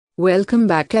Welcome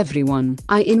back everyone.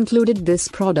 I included this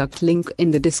product link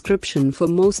in the description for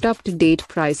most up-to-date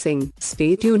pricing.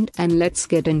 Stay tuned and let's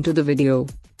get into the video.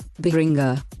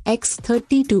 BEHRINGER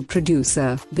X-32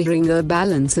 producer. BEHRINGER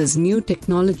balances new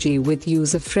technology with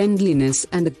user-friendliness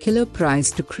and a killer price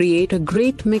to create a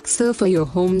great mixer for your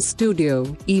home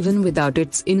studio. Even without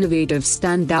its innovative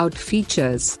standout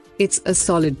features, it's a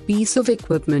solid piece of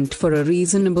equipment for a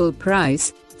reasonable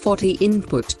price. 40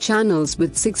 input channels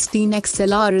with 16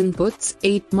 XLR inputs,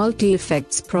 8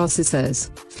 multi-effects processors,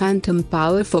 phantom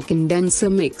power for condenser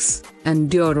mix, and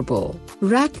durable,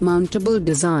 rack-mountable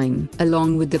design.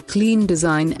 Along with the clean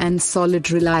design and solid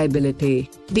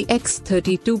reliability, the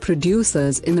X-32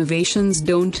 producer's innovations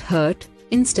don't hurt.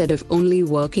 Instead of only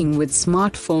working with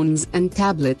smartphones and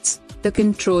tablets, the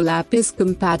control app is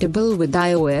compatible with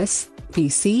iOS,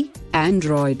 PC,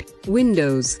 Android,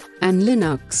 Windows, and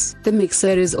Linux. The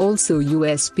mixer is also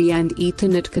USB and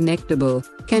Ethernet connectable,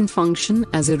 can function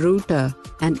as a router,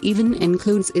 and even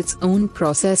includes its own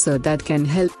processor that can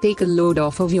help take a load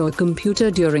off of your computer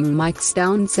during mics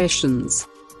down sessions.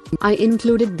 I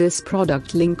included this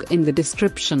product link in the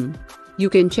description. You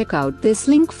can check out this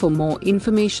link for more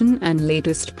information and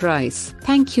latest price.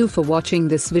 Thank you for watching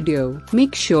this video.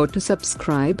 Make sure to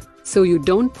subscribe so you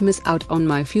don't miss out on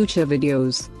my future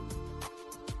videos.